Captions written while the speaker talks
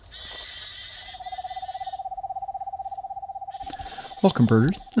Welcome,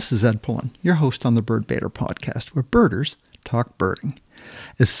 birders. This is Ed Pullen, your host on the Banter podcast, where birders talk birding.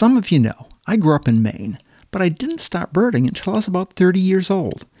 As some of you know, I grew up in Maine, but I didn't start birding until I was about 30 years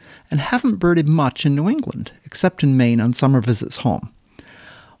old, and haven't birded much in New England, except in Maine on summer visits home.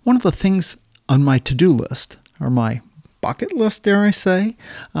 One of the things on my to-do list, or my bucket list, dare I say,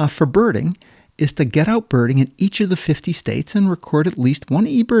 for birding, is to get out birding in each of the 50 states and record at least one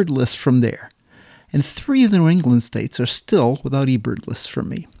eBird list from there. And 3 of the New England states are still without eBird lists from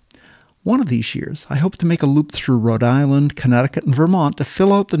me. One of these years, I hope to make a loop through Rhode Island, Connecticut, and Vermont to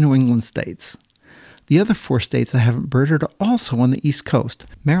fill out the New England states. The other 4 states I haven't birded are also on the East Coast.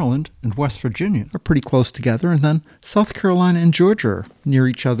 Maryland and West Virginia are pretty close together, and then South Carolina and Georgia are near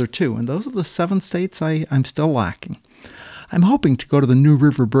each other too. And those are the 7 states I'm still lacking. I'm hoping to go to the New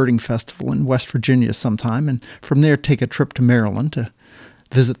River Birding Festival in West Virginia sometime, and from there take a trip to Maryland to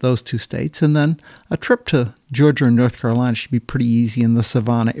visit those 2 states, and then a trip to Georgia and North Carolina should be pretty easy in the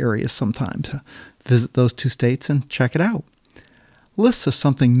Savannah area sometime to visit those 2 states and check it out. Lists are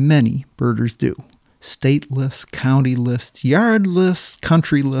something many birders do. State lists, county lists, yard lists,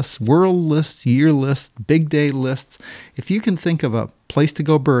 country lists, world lists, year lists, big day lists. If you can think of a place to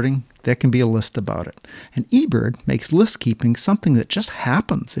go birding, there can be a list about it. And eBird makes list keeping something that just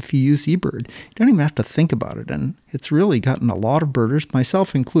happens if you use eBird. You don't even have to think about it, and it's really gotten a lot of birders,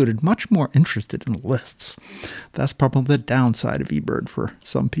 myself included, much more interested in lists. That's probably the downside of eBird for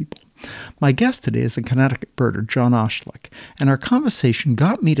some people. My guest today is a Connecticut birder, John Oshlick, and our conversation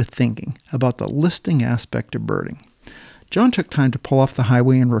got me to thinking about the listing aspect of birding. John took time to pull off the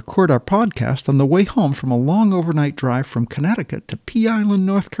highway and record our podcast on the way home from a long overnight drive from Connecticut to Pea Island,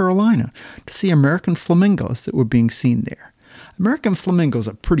 North Carolina, to see American flamingos that were being seen there. American flamingos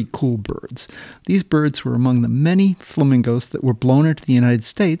are pretty cool birds. These birds were among the many flamingos that were blown into the United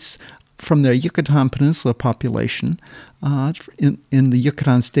States from their Yucatan Peninsula population in the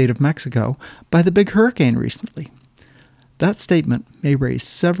Yucatan state of Mexico by the big hurricane recently. That statement may raise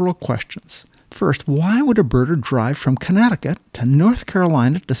several questions. First, why would a birder drive from Connecticut to North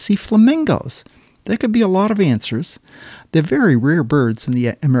Carolina to see flamingos? There could be a lot of answers. They're very rare birds in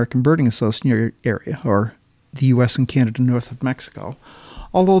the American Birding Association area, or the U.S. and Canada north of Mexico,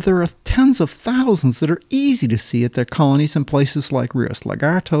 although there are tens of thousands that are easy to see at their colonies in places like Rios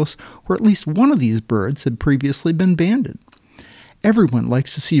Lagartos, where at least one of these birds had previously been banded. Everyone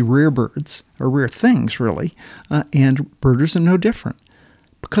likes to see rare birds, or rare things really, and birders are no different.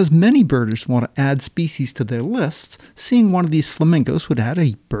 Because many birders want to add species to their lists, seeing one of these flamingos would add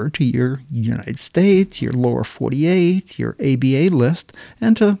a bird to your United States, your lower 48, your ABA list,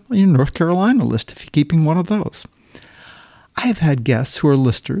 and to your North Carolina list if you're keeping one of those. I have had guests who are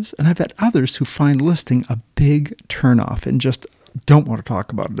listers, and I've had others who find listing a big turnoff and just don't want to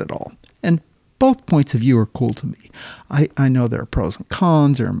talk about it at all. And both points of view are cool to me. I know there are pros and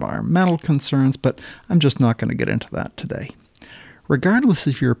cons, there are environmental concerns, but I'm just not going to get into that today. Regardless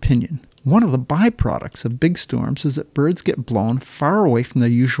of your opinion, one of the byproducts of big storms is that birds get blown far away from their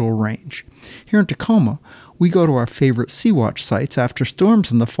usual range. Here in Tacoma, we go to our favorite sea watch sites after storms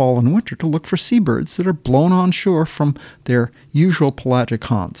in the fall and winter to look for seabirds that are blown onshore from their usual pelagic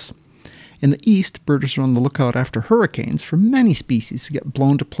haunts. In the east, birders are on the lookout after hurricanes for many species to get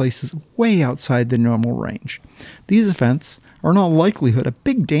blown to places way outside their normal range. These events are in all likelihood a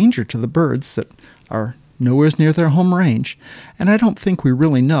big danger to the birds that are nowhere near their home range, and I don't think we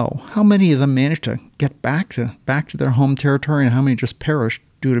really know how many of them manage to get back to their home territory and how many just perish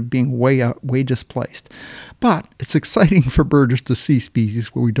due to being way displaced. But it's exciting for birders to see species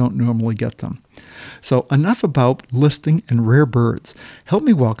where we don't normally get them. So enough about listing and rare birds. Help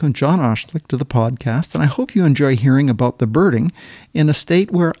me welcome John Oshlick to the podcast, and I hope you enjoy hearing about the birding in a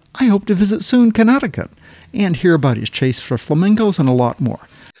state where I hope to visit soon, Connecticut, and hear about his chase for flamingos and a lot more.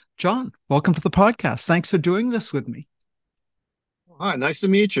 John, welcome to the podcast. Thanks for doing this with me. Hi, nice to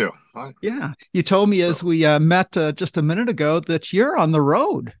meet you. Hi. Yeah, you told me as we met just a minute ago that you're on the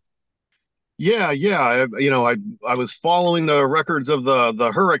road. Yeah. I was following the records of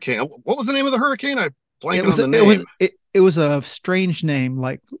the hurricane. What was the name of the hurricane? I It blanking was on the name. it was a strange name,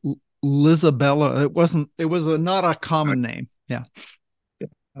 like Lizabella. It wasn't. It was not a common name. Yeah.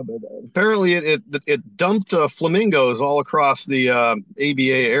 Apparently, it dumped flamingos all across the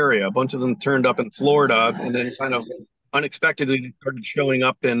ABA area. A bunch of them turned up in Florida, and then kind of unexpectedly started showing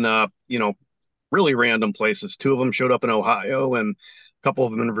up in really random places. 2 of them showed up in Ohio, and a couple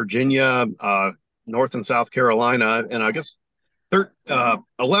of them in Virginia, North and South Carolina, and I guess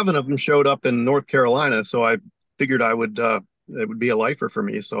 11 of them showed up in North Carolina. So I figured it would be a lifer for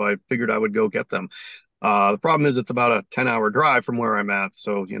me. So I figured I would go get them. The problem is it's about a 10-hour drive from where I'm at.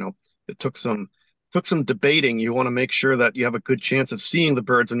 So, it took some took some debating. You want to make sure that you have a good chance of seeing the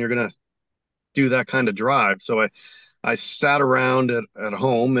birds when you're going to do that kind of drive. So I sat around at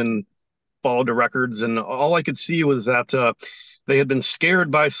home and followed the records, and all I could see was that they had been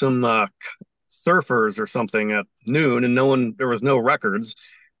scared by some surfers or something at noon, and there was no records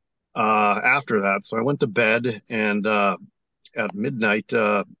after that. So I went to bed, and at midnight,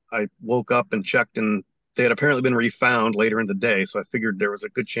 I woke up and checked, and they had apparently been refound later in the day. So I figured there was a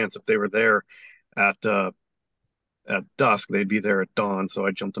good chance if they were there at uh, at dusk, they'd be there at dawn. So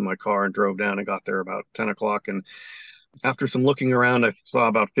I jumped in my car and drove down and got there about 10 o'clock. And after some looking around, I saw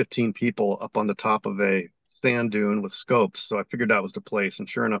about 15 people up on the top of a sand dune with scopes. So I figured that was the place. And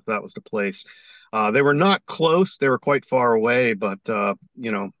sure enough, that was the place. They were not close. They were quite far away, but, they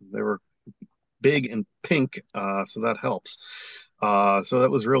were big and pink. So that helps. So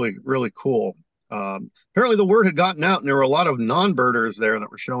that was really, really cool. Apparently the word had gotten out and there were a lot of non-birders there that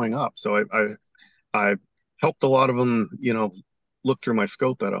were showing up. So I helped a lot of them, look through my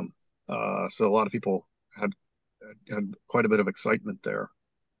scope at them. So a lot of people had quite a bit of excitement there.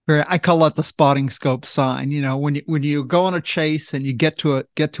 I call that the spotting scope sign. When you go on a chase and you get to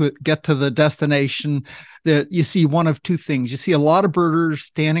the destination, that you see one of two things. You see a lot of birders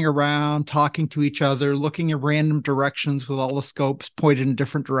standing around, talking to each other, looking in random directions with all the scopes pointed in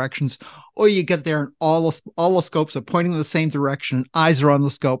different directions. Or you get there and all the scopes are pointing in the same direction. Eyes are on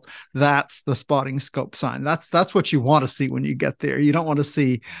the scope. That's the spotting scope sign. That's what you want to see when you get there. You don't want to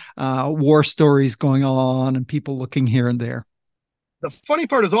see war stories going on and people looking here and there. The funny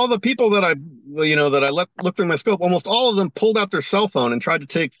part is all the people that I let look through my scope, almost all of them pulled out their cell phone and tried to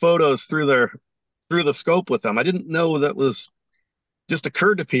take photos through the scope with them. I didn't know that was just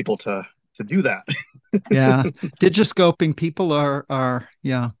occurred to people to do that. Yeah, digiscoping people are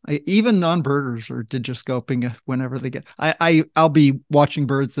yeah, even non-birders are digiscoping whenever they get. I'll be watching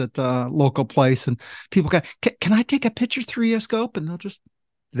birds at the local place, and people go, can I take a picture through your scope? And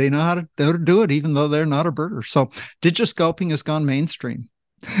they know how to do it, even though they're not a birder. So digiscoping has gone mainstream.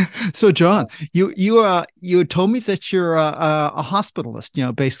 So John, you had told me that you're a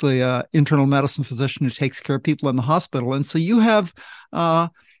hospitalist, basically a internal medicine physician who takes care of people in the hospital, and so you have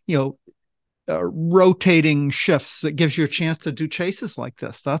you know rotating shifts that gives you a chance to do chases like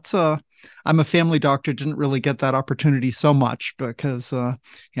this. I'm a family doctor, didn't really get that opportunity so much because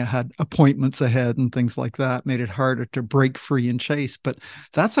had appointments ahead and things like that, made it harder to break free and chase. But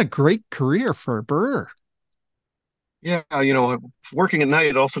that's a great career for a birder. Yeah, working at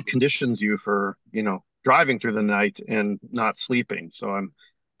night also conditions you for, driving through the night and not sleeping. So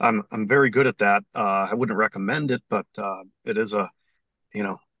I'm very good at that. I wouldn't recommend it, but it is a, you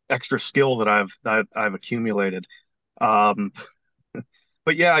know, extra skill that I've accumulated. Um,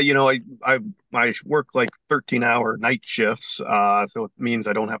 but yeah, I work like 13-hour night shifts, so it means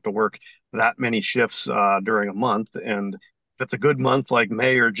I don't have to work that many shifts during a month. And if it's a good month like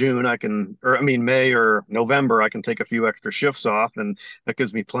May or June, May or November, I can take a few extra shifts off, and that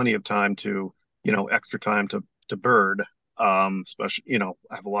gives me plenty of time to, extra time to bird. Especially,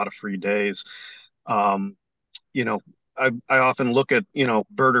 I have a lot of free days. Um, you know, I often look at,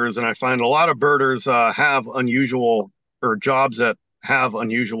 birders, and I find a lot of birders have unusual or jobs that have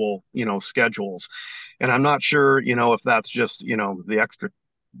unusual, schedules. And I'm not sure, if that's just, the extra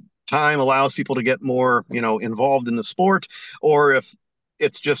time allows people to get more, involved in the sport, or if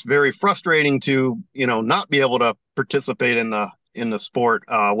it's just very frustrating to, not be able to participate in the sport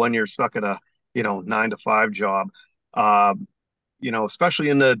when you're stuck at a, 9 to 5 job. Uh, especially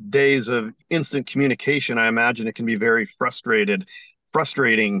in the days of instant communication, I imagine it can be very frustrating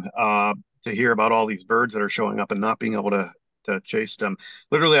to hear about all these birds that are showing up and not being able to chase them.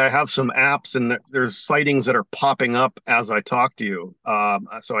 Literally, I have some apps and there's sightings that are popping up as I talk to you.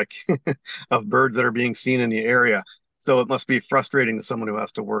 Of birds that are being seen in the area. So it must be frustrating to someone who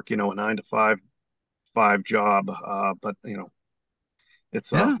has to work, a 9 to 5 job. But Yeah.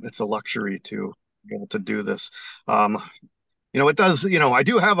 it's a luxury to be able to do this. Um, it does, I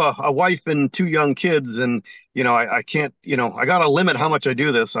do have a wife and 2 young kids, and, I can't, I got to limit how much I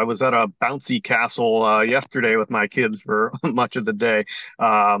do this. I was at a bouncy castle yesterday with my kids for much of the day.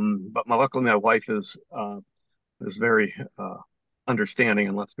 But luckily my wife is very understanding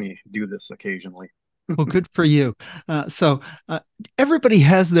and lets me do this occasionally. Well, good for you. So everybody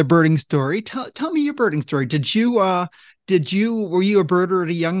has their birding story. Tell me your birding story. Were you a birder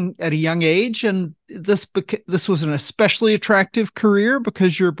at a young age, and this was an especially attractive career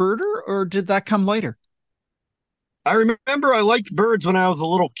because you're a birder, or did that come later? I remember I liked birds when I was a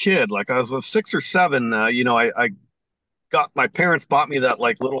little kid. Like I was 6 or 7. I got my parents bought me that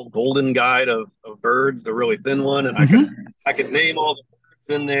like little golden guide of birds, the really thin one, and I could Hmm. I could name all the birds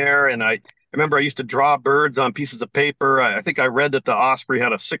in there, and remember I used to draw birds on pieces of paper. I think I read that the osprey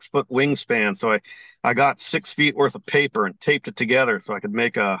had a 6 foot wingspan, so I got 6 feet worth of paper and taped it together so I could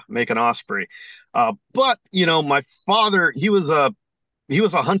make an osprey. But my father, he was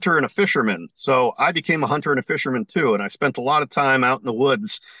a hunter and a fisherman, so I became a hunter and a fisherman too, and I spent a lot of time out in the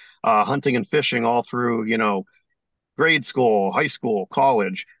woods, hunting and fishing all through grade school, high school,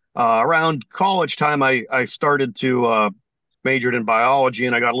 college. Around college time, I started to majored in biology,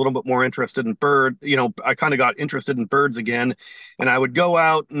 and I got a little bit more interested in bird. I kind of got interested in birds again, and I would go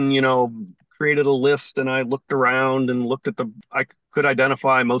out and created a list, and I looked around and looked at the. I could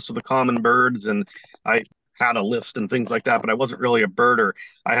identify most of the common birds, and I had a list and things like that, but I wasn't really a birder.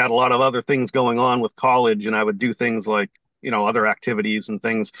 I had a lot of other things going on with college, and I would do things like other activities and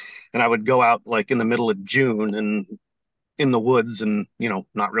things, and I would go out like in the middle of June and in the woods and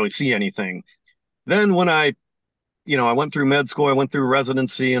not really see anything. Then when I went through med school, I went through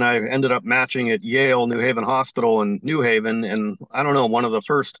residency, and I ended up matching at Yale New Haven Hospital in New Haven. And I don't know, one of the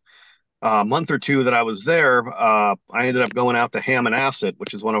first month or two that I was there, I ended up going out to Hammonasset,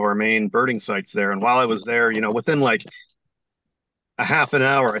 which is one of our main birding sites there. And while I was there, within like a half an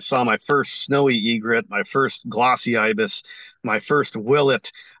hour, I saw my first snowy egret, my first glossy ibis, my first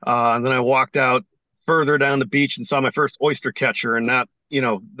willet, and then I walked out further down the beach and saw my first oyster catcher, and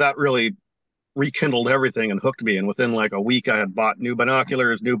that really rekindled everything and hooked me. And within like a week, I had bought new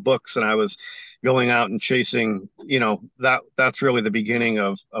binoculars, new books, and I was going out and chasing. That's really the beginning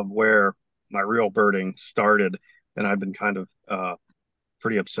of where my real birding started, and I've been kind of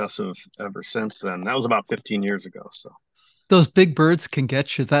pretty obsessive ever since then. That was about 15 years ago. So Those big birds can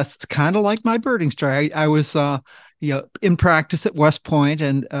get you. That's kind of like my birding story. I was, in practice at West Point,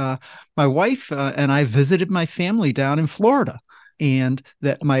 and my wife and I visited my family down in Florida, and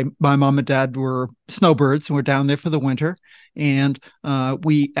that my mom and dad were snowbirds, and we're down there for the winter. And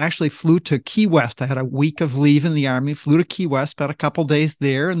we actually flew to Key West. I had a week of leave in the Army, flew to Key West, spent a couple days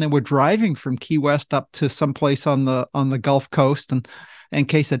there, and then we're driving from Key West up to someplace on the Gulf Coast. And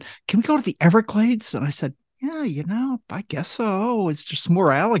Kay said, "Can we go to the Everglades?" And I said, "Yeah, I guess so. It's just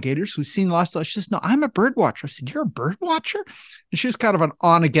more alligators. We've seen lots of." She says, "No, I'm a bird watcher." I said, "You're a bird watcher?" And she was kind of an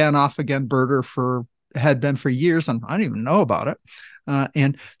on again, off again birder had been for years, and I didn't even know about it.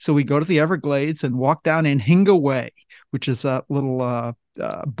 And so we go to the Everglades and walk down in Hinga Way, which is a little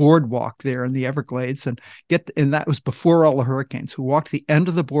boardwalk there in the Everglades, and that was before all the hurricanes. We walked the end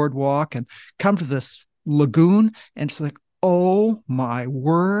of the boardwalk and come to this lagoon, and it's like, oh my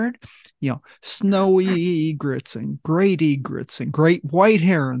word, snowy egrets and great white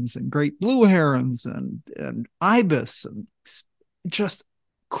herons and great blue herons and ibis and just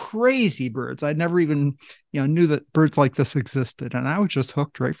crazy birds. I never even, knew that birds like this existed. And I was just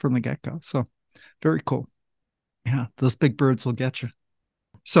hooked right from the get-go. So very cool. Yeah, those big birds will get you.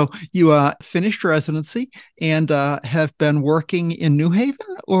 So you finished residency and have been working in New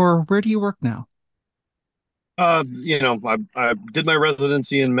Haven, or where do you work now? I did my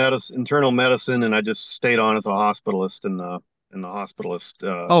residency in internal medicine, and I just stayed on as a hospitalist in the hospitalist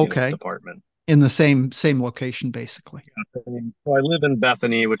Okay. department. In the same location, basically. So I live in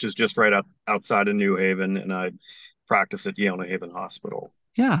Bethany, which is just right outside of New Haven, and I practice at Yale New Haven Hospital.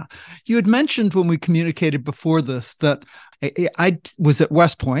 Yeah. You had mentioned when we communicated before this that I was at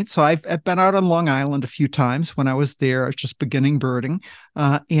West Point. So I've been out on Long Island a few times when I was there. I was just beginning birding.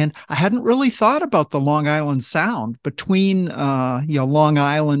 And I hadn't really thought about the Long Island Sound between, Long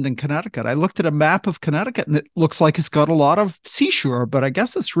Island and Connecticut. I looked at a map of Connecticut, and it looks like it's got a lot of seashore, but I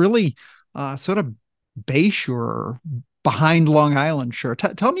guess it's really sort of bayshore behind Long Island shore.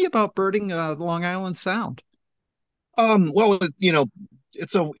 Tell me about birding the Long Island Sound. Well,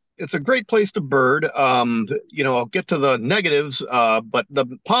 it's a great place to bird. I'll get to the negatives, but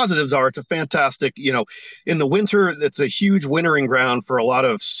the positives are it's a fantastic, in the winter, it's a huge wintering ground for a lot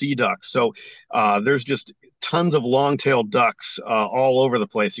of sea ducks. So there's just tons of long-tailed ducks all over the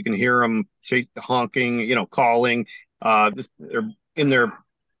place. You can hear them honking, calling. They're in their,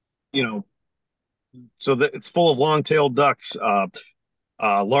 you know, so that it's full of long-tailed ducks.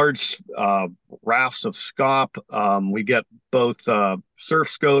 Large rafts of scaup. We get both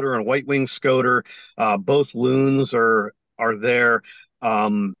surf scoter and white-winged scoter. Both loons are there.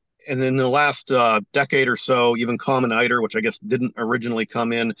 And in the last decade or so, even common eider, which I guess didn't originally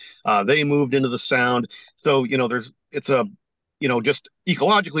come in, they moved into the sound. So it's a just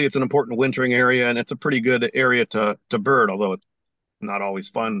ecologically, it's an important wintering area, and it's a pretty good area to bird, although it's not always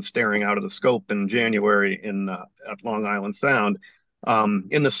fun staring out of the scope in January at Long Island Sound.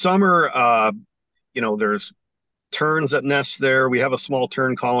 In the summer, there's terns that nest there. We have a small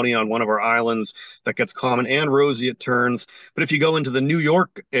tern colony on one of our islands that gets common and roseate terns. But if you go into the New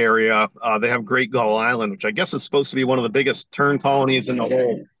York area, they have Great Gull Island, which I guess is supposed to be one of the biggest tern colonies in the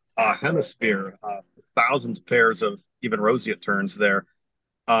whole hemisphere. Thousands of pairs of even roseate terns there.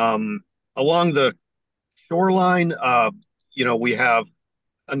 Um, Along the shoreline, we have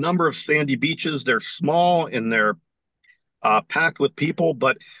a number of sandy beaches. They're small and they're packed with people,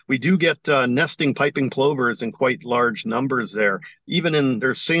 but we do get nesting piping plovers in quite large numbers there. Even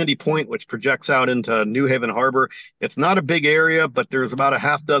there's Sandy Point, which projects out into New Haven Harbor. It's not a big area, but there's about a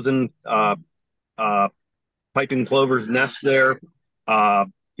half dozen uh, piping plovers nest there. Uh,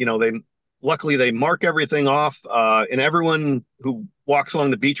 they luckily they mark everything off, and everyone who walks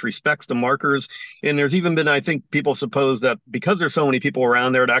along the beach respects the markers. And there's even been, I think, people suppose that because there's so many people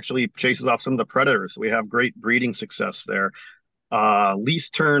around there, it actually chases off some of the predators. We have great breeding success there.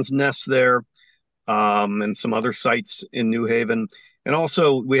 Least terns nest there, and some other sites in New Haven. And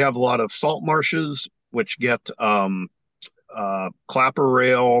also, we have a lot of salt marshes, which get clapper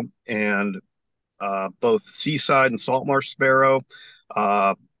rail and both seaside and salt marsh sparrow.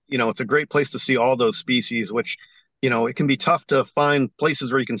 It's a great place to see all those species, which, it can be tough to find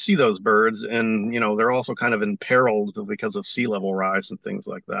places where you can see those birds. And, they're also kind of imperiled because of sea level rise and things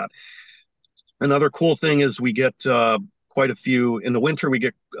like that. Another cool thing is we get quite a few in the winter, we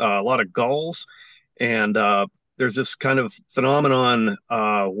get a lot of gulls. And there's this kind of phenomenon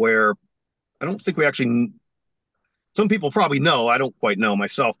where I don't think we actually some people probably know, I don't quite know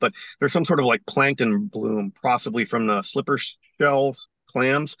myself, but there's some sort of like plankton bloom, possibly from the slipper shells,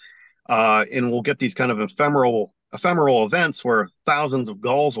 clams. And we'll get these kind of ephemeral events where thousands of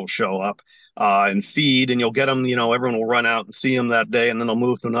gulls will show up and feed, and you'll get them, everyone will run out and see them that day, and then they'll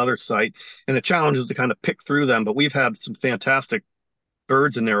move to another site. And the challenge is to kind of pick through them. But we've had some fantastic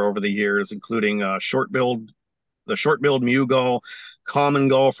birds in there over the years, including the short-billed mew gull, common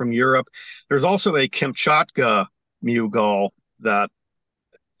gull from Europe. There's also a Kamchatka mew gull that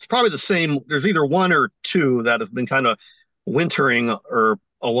it's probably the same. There's either one or two that have been kind of wintering or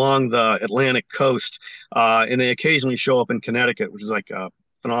along the Atlantic coast, and they occasionally show up in Connecticut, which is like a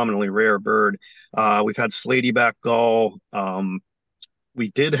phenomenally rare bird. We've had slaty-back gull. We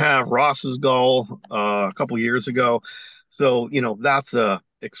did have Ross's gull a couple years ago, so that's a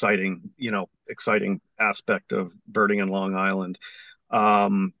exciting aspect of birding in Long Island.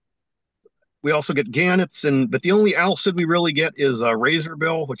 We also get gannets, but the only alcid we really get is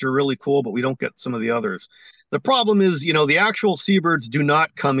razorbill, which are really cool, but we don't get some of the others. The problem is, the actual seabirds do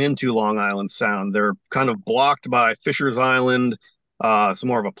not come into Long Island Sound. They're kind of blocked by Fisher's Island. It's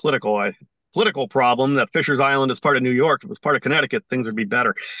more of a political problem that Fisher's Island is part of New York. If it was part of Connecticut, things would be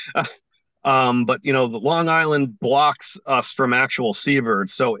better. But the Long Island blocks us from actual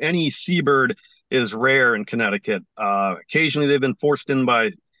seabirds. So any seabird is rare in Connecticut. Occasionally they've been forced in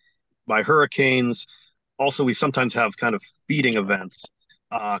by hurricanes. Also, we sometimes have kind of feeding events.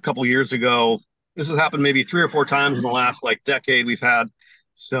 A couple years ago, this has happened maybe 3 or 4 times in the last decade. We've had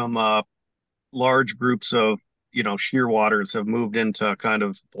some large groups of shearwaters have moved into kind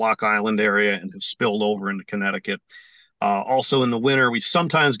of Block Island area and have spilled over into Connecticut. Also in the winter, we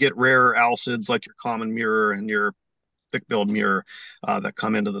sometimes get rarer alcids like your common mirror and your thick-billed mirror that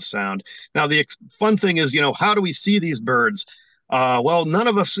come into the Sound. Now, the fun thing is, how do we see these birds? Well, none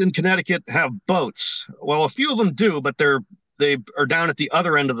of us in Connecticut have boats. Well, a few of them do, but they are down at the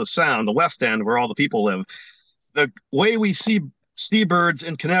other end of the Sound, the west end, where all the people live. The way we see seabirds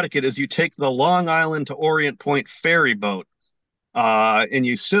in Connecticut is you take the Long Island to Orient Point ferry boat, and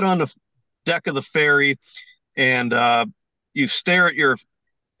you sit on the deck of the ferry, and you stare at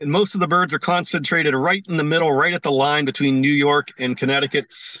and most of the birds are concentrated right in the middle, right at the line between New York and Connecticut.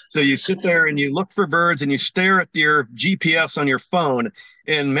 So you sit there and you look for birds and you stare at your GPS on your phone.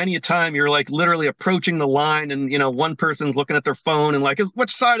 And many a time you're literally approaching the line, and one person's looking at their phone and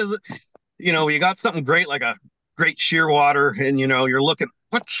which side of you got something great, like a great shearwater, and you're looking,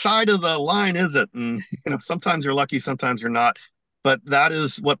 what side of the line is it? And sometimes you're lucky, sometimes you're not. But that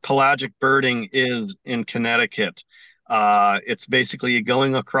is what pelagic birding is in Connecticut. It's basically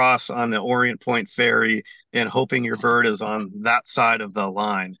going across on the Orient Point ferry and hoping your bird is on that side of the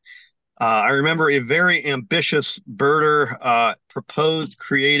line. I remember a very ambitious birder proposed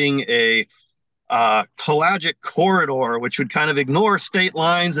creating a pelagic corridor, which would kind of ignore state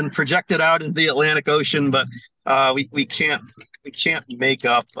lines and project it out into the Atlantic Ocean. But we can't make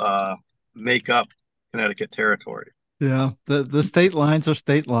up Connecticut territory. Yeah, the state lines are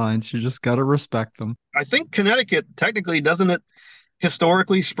state lines. You just got to respect them. I think Connecticut technically, doesn't it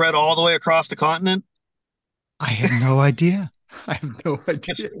historically spread all the way across the continent? I have no idea. I have no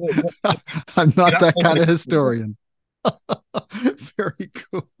idea. I'm not that kind of historian. Very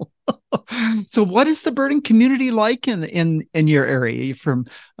cool. So, what is the birding community like in your area? You're from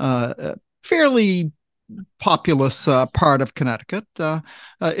a fairly populous part of Connecticut.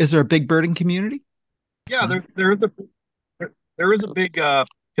 Is there a big birding community? It's Yeah, fun. there is a big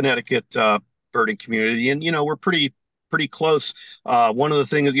Connecticut birding community, and we're pretty close. One of the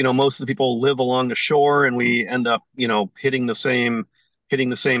things, most of the people live along the shore, and we end up, hitting the same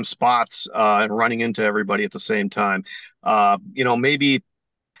spots and running into everybody at the same time. Maybe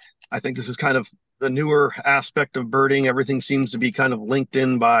I think this is kind of the newer aspect of birding. Everything seems to be kind of linked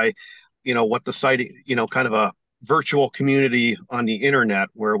in by, what the site, kind of a virtual community on the internet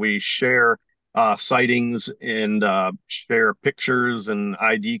where we share sightings and share pictures and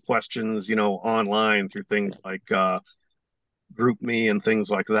ID questions, online through things like GroupMe and things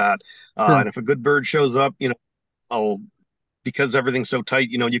like that. Sure. And if a good bird shows up, I'll because everything's so tight,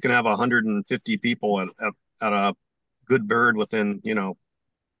 you can have 150 people at a good bird within,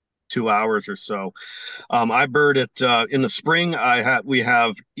 2 hours or so. I bird at in the spring. We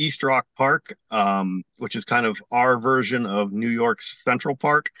have East Rock Park, which is kind of our version of New York's Central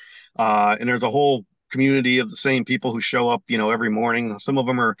Park, and there's a whole community of the same people who show up, every morning. Some of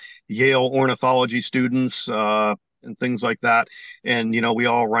them are Yale ornithology students and things like that, and we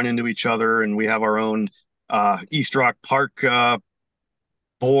all run into each other, and we have our own East Rock Park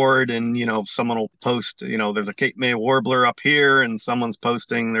board, and someone will post, there's a Cape May warbler up here, and someone's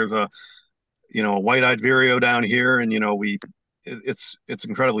posting there's a white-eyed vireo down here, and it's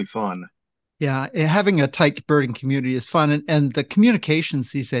incredibly fun. Yeah, having a tight birding community is fun, and the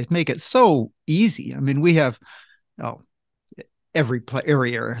communications these days make it so easy. I mean, we have oh,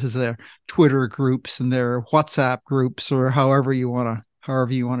 area has their Twitter groups and their WhatsApp groups, or however you want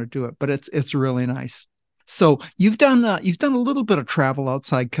to do it. But it's really nice. So you've done a little bit of travel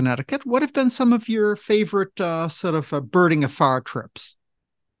outside Connecticut. What have been some of your favorite sort of birding afar trips?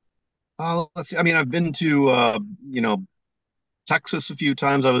 Let's see. I mean, I've been to Texas a few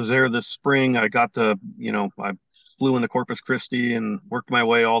times. I was there this spring. I flew into Corpus Christi and worked my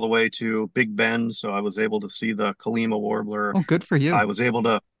way all the way to Big Bend, so I was able to see the Kalima warbler. Oh, good for you. I was able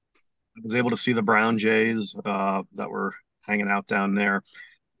to I was able to see the brown jays that were hanging out down there.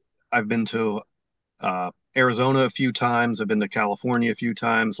 I've been to Arizona a few times. I've been to California a few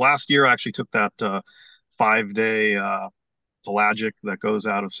times. Last year, I actually took that 5 day pelagic that goes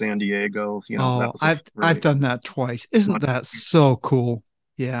out of San Diego. That Oh, was a I've really done that twice. Isn't much that so cool?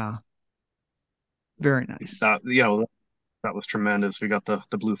 Yeah, very nice. that you know that was tremendous. We got the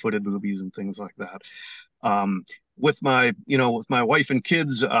blue-footed boobies and things like that. Um, with my wife and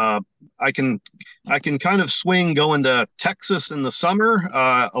kids, I can I can kind of swing going to Texas in the summer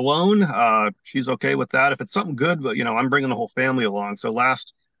alone. She's okay with that. If it's something good, but I'm bringing the whole family along. So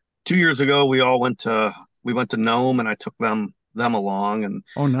last 2 years ago, we went to Nome, and I took them along, and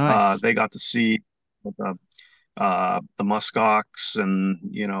Oh, nice. they got to see the muskox, and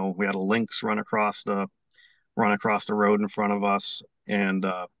we had a lynx run across the road in front of us, and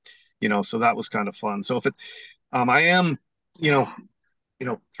so that was kind of fun. So if it, I am, you know,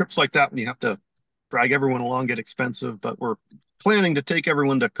 trips like that when you have to drag everyone along get expensive, but we're planning to take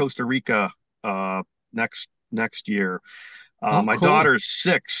everyone to Costa Rica next year. Oh, My cool. daughter's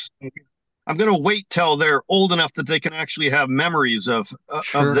 6. I'm going to wait till they're old enough that they can actually have memories of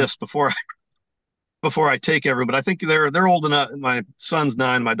Sure. this before I take everyone. But I think they're old enough. My son's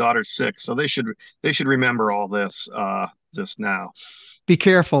 9, my daughter's 6, so they should remember all this now. Be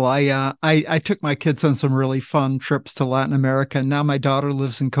careful. I took my kids on some really fun trips to Latin America, and now my daughter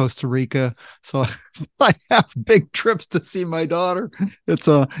lives in Costa Rica, so I have big trips to see my daughter.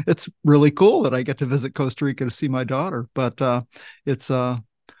 It's really cool that I get to visit Costa Rica to see my daughter, but it's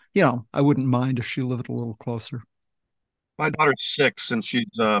I wouldn't mind if she lived a little closer. My daughter's 6, and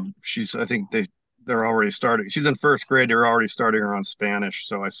she's I think they're already starting. She's in first grade. They're already starting her on Spanish.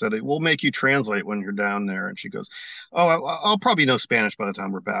 So I said, "We'll make you translate when you're down there." And she goes, "Oh, I'll probably know Spanish by the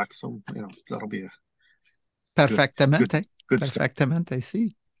time we're back. So that'll be a good good Perfectamente. good start." Perfectamente,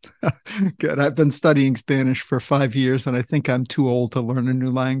 sí. Good. I've been studying Spanish for 5 years, and I think I'm too old to learn a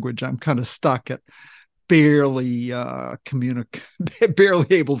new language. I'm kind of stuck at barely communicate, barely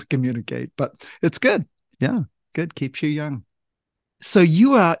able to communicate, but it's good. Yeah, good. Keeps you young. So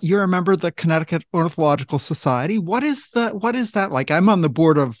you're a member of the Connecticut Ornithological Society. What is that like? I'm on the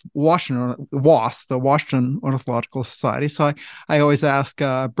board of Washington WAS, the Washington Ornithological Society. So I always ask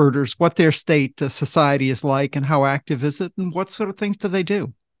birders what their state society is like and how active is it and what sort of things do they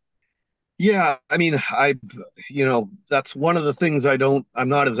do? Yeah, I mean, that's one of the things I'm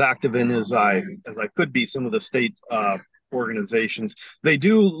not as active in as I could be. Some of the state organizations, they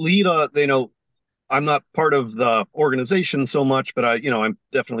do lead a, I'm not part of the organization so much, but I'm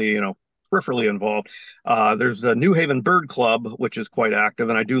definitely, peripherally involved. There's the New Haven Bird Club, which is quite active,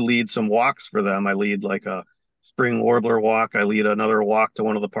 and I do lead some walks for them. I lead like a spring warbler walk. I lead another walk to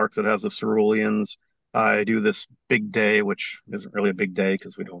one of the parks that has the ceruleans. I do this big day, which isn't really a big day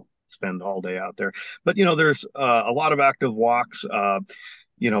because we don't spend all day out there. But there's a lot of active walks. COVID,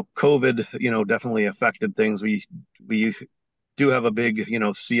 definitely affected things. We do have a big,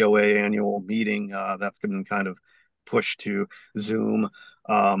 COA annual meeting that's been kind of pushed to Zoom.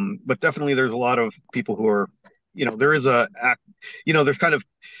 But definitely there's a lot of people who are, there is there's kind of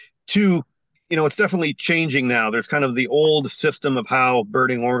two, it's definitely changing now. There's kind of the old system of how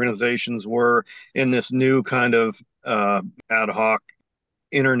birding organizations were in this new kind of ad hoc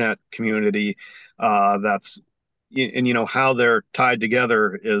internet community that's and how they're tied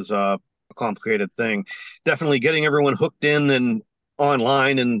together is a complicated thing. Definitely getting everyone hooked in and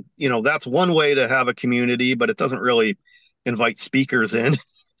online, and that's one way to have a community, but it doesn't really invite speakers in.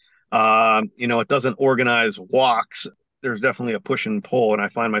 It doesn't organize walks. There's definitely a push and pull, and I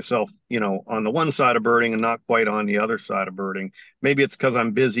find myself on the one side of birding and not quite on the other side of birding. Maybe it's because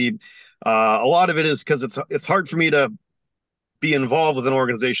I'm busy. A lot of it is because it's hard for me to be involved with an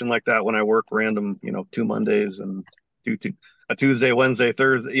organization like that when I work random, 2 Mondays and a Tuesday, Wednesday,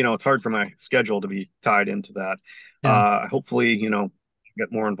 Thursday. It's hard for my schedule to be tied into that. Yeah. Hopefully,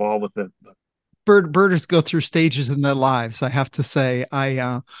 get more involved with it. Birders go through stages in their lives. I have to say,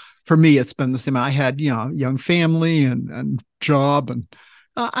 for me, it's been the same. I had, young family and job, and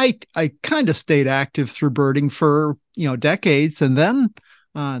I kind of stayed active through birding for, decades. And then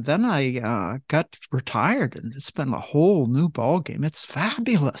I got retired, and it's been a whole new ball game. It's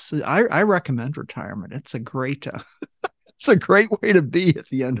fabulous. I recommend retirement. It's a great, it's a great way to be at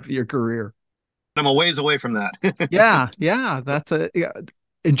the end of your career. I'm a ways away from that. Yeah.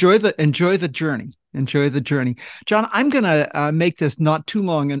 Enjoy the journey. Enjoy the journey, John. I'm gonna make this not too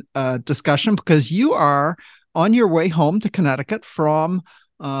long a discussion because you are on your way home to Connecticut from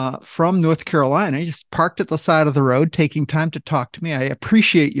North Carolina. You just parked at the side of the road, taking time to talk to me. I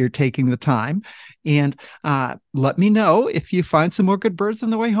appreciate your taking the time, and let me know if you find some more good birds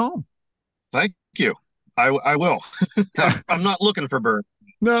on the way home. Thank you. I will. I'm not looking for birds.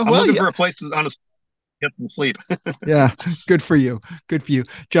 No, I'm looking for a place to get some sleep. Yeah, good for you. Good for you,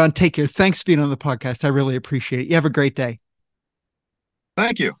 John. Take care. Thanks for being on the podcast. I really appreciate it. You have a great day.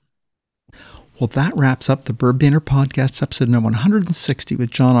 Thank you. Well, that wraps up the Bird Banter podcast, episode number 160 with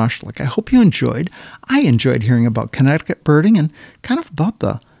John Oshlick. I hope you enjoyed. I enjoyed hearing about Connecticut birding and kind of about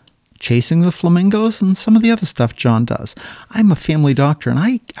the chasing the flamingos and some of the other stuff John does. I'm a family doctor, and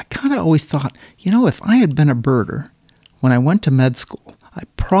I kind of always thought, if I had been a birder when I went to med school, I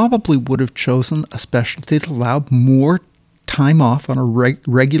probably would have chosen a specialty that allowed more time off on a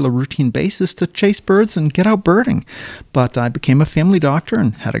regular routine basis to chase birds and get out birding. But I became a family doctor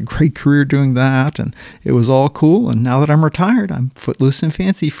and had a great career doing that, and it was all cool. And now that I'm retired, I'm footloose and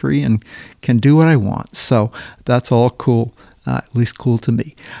fancy free and can do what I want. So that's all cool, at least cool to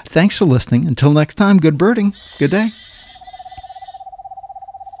me. Thanks for listening. Until next time, good birding. Good day.